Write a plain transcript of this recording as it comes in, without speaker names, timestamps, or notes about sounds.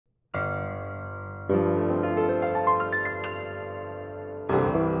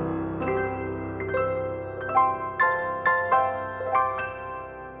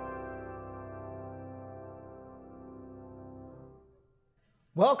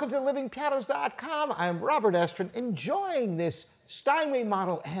Welcome to livingpianos.com. I'm Robert Estrin, enjoying this Steinway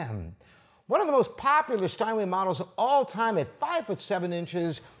Model M. One of the most popular Steinway models of all time at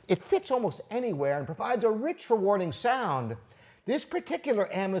 5'7". It fits almost anywhere and provides a rich, rewarding sound. This particular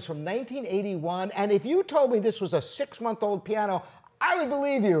M is from 1981, and if you told me this was a 6-month-old piano, I would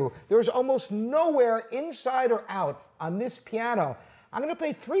believe you. There's almost nowhere inside or out on this piano. I'm going to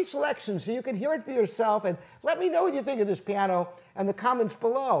play 3 selections so you can hear it for yourself, and let me know what you think of this piano in the comments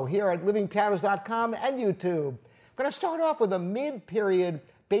below here at livingpianos.com and YouTube. I'm going to start off with a mid-period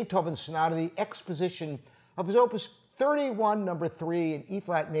Beethoven sonata, the exposition of his Opus 31, number 3 in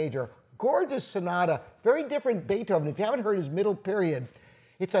E-flat major. Gorgeous sonata, very different Beethoven. If you haven't heard his middle period,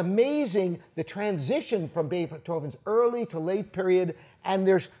 it's amazing the transition from Beethoven's early to late period, and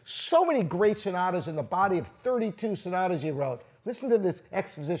there's so many great sonatas in the body of 32 sonatas he wrote. Listen to this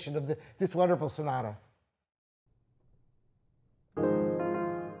exposition of this wonderful sonata.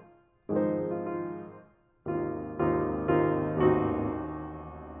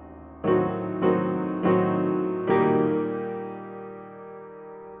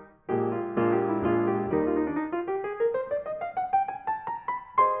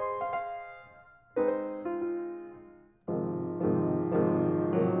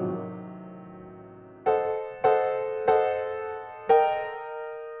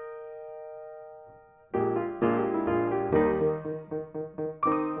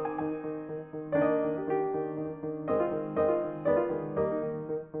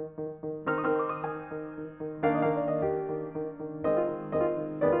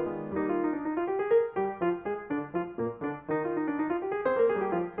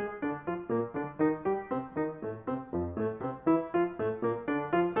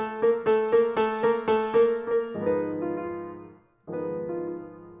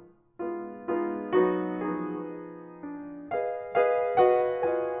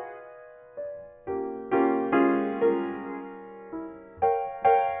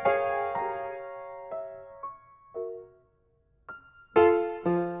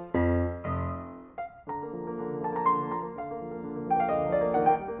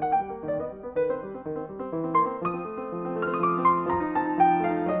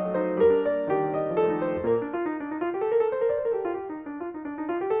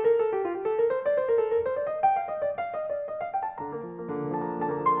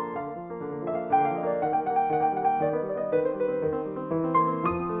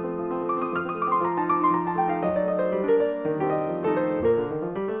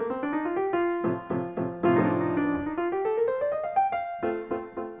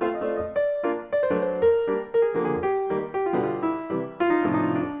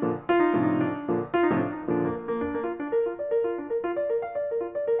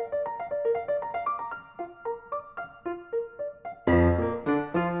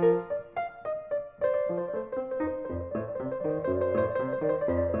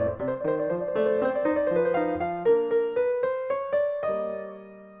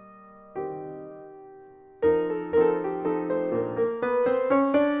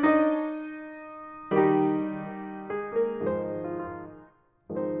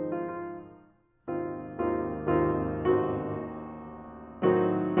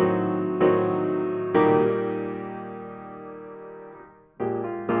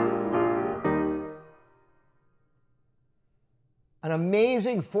 An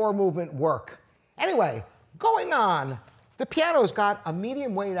amazing 4-movement work. Anyway, going on, the piano's got a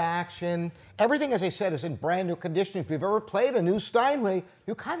medium weight action. Everything, as I said, is in brand new condition. If you've ever played a new Steinway,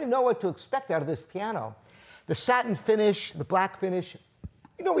 you kind of know what to expect out of this piano. The satin finish, the black finish,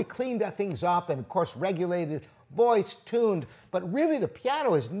 you know, we cleaned things up and, of course, regulated, voiced, tuned, but really the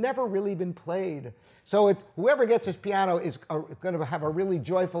piano has never really been played. So whoever gets this piano is going to have a really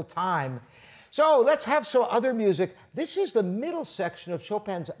joyful time. So let's have some other music. This is the middle section of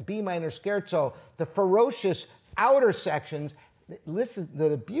Chopin's B minor scherzo, the ferocious outer sections. Listen to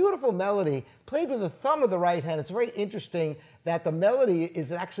the beautiful melody played with the thumb of the right hand. It's very interesting that the melody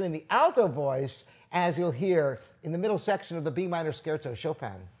is actually in the alto voice, as you'll hear in the middle section of the B minor scherzo,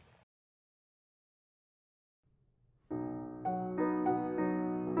 Chopin.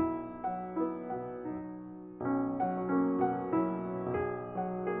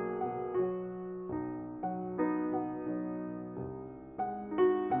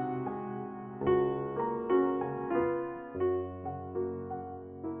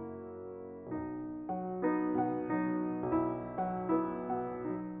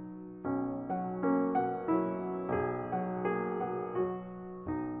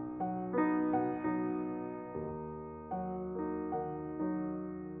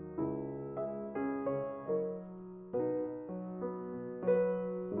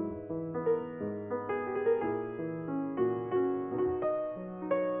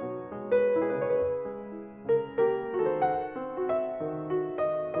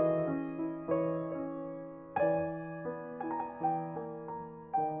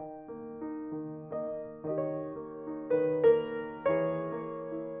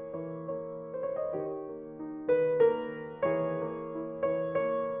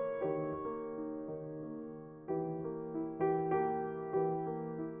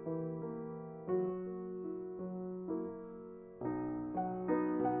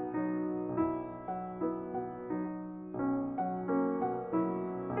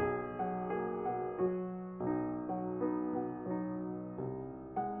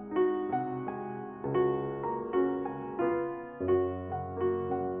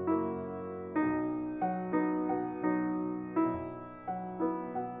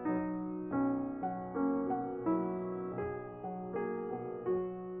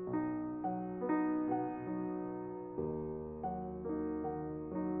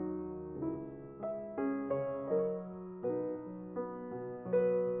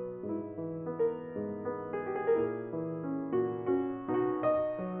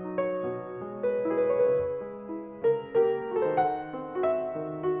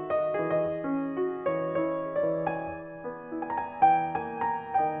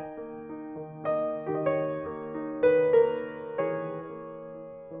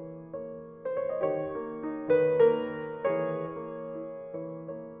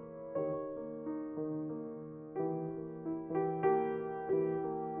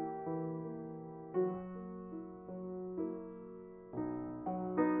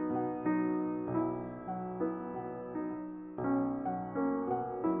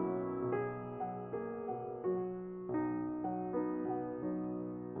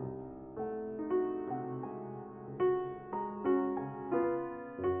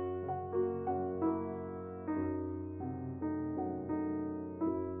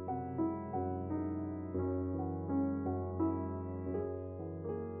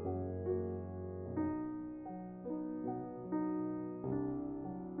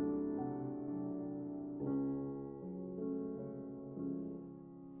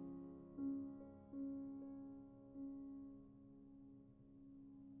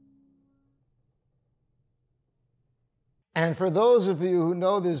 And for those of you who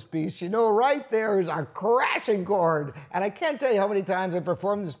know this piece, you know right there is our crashing chord. And I can't tell you how many times I've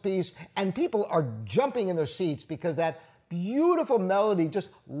performed this piece and people are jumping in their seats because that beautiful melody just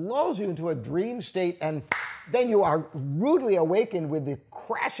lulls you into a dream state, and then you are rudely awakened with the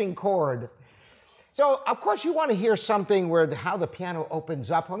crashing chord. So, of course, you want to hear something where how the piano opens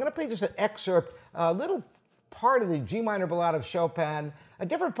up. I'm going to play just an excerpt, a little part of the G minor ballade of Chopin, a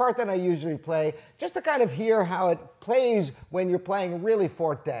different part than I usually play, just to kind of hear how it plays when you're playing really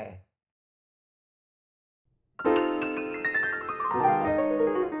forte.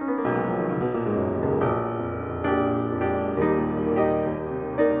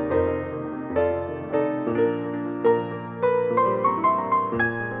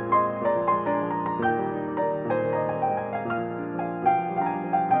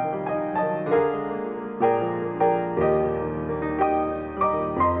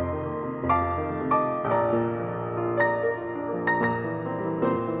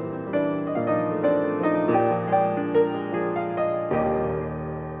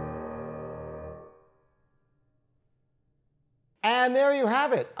 And there you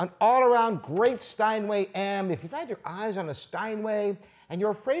have it, an all-around great Steinway M. If you've had your eyes on a Steinway and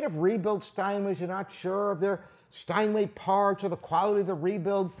you're afraid of rebuilt Steinways, you're not sure of their Steinway parts or the quality of the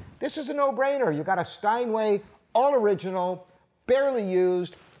rebuild, this is a no-brainer. You got a Steinway, all original, barely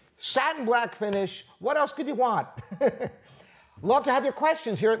used, satin black finish. What else could you want? Love to have your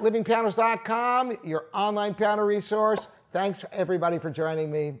questions here at livingpianos.com, your online piano resource. Thanks everybody for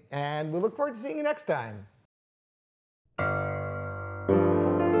joining me, and we look forward to seeing you next time.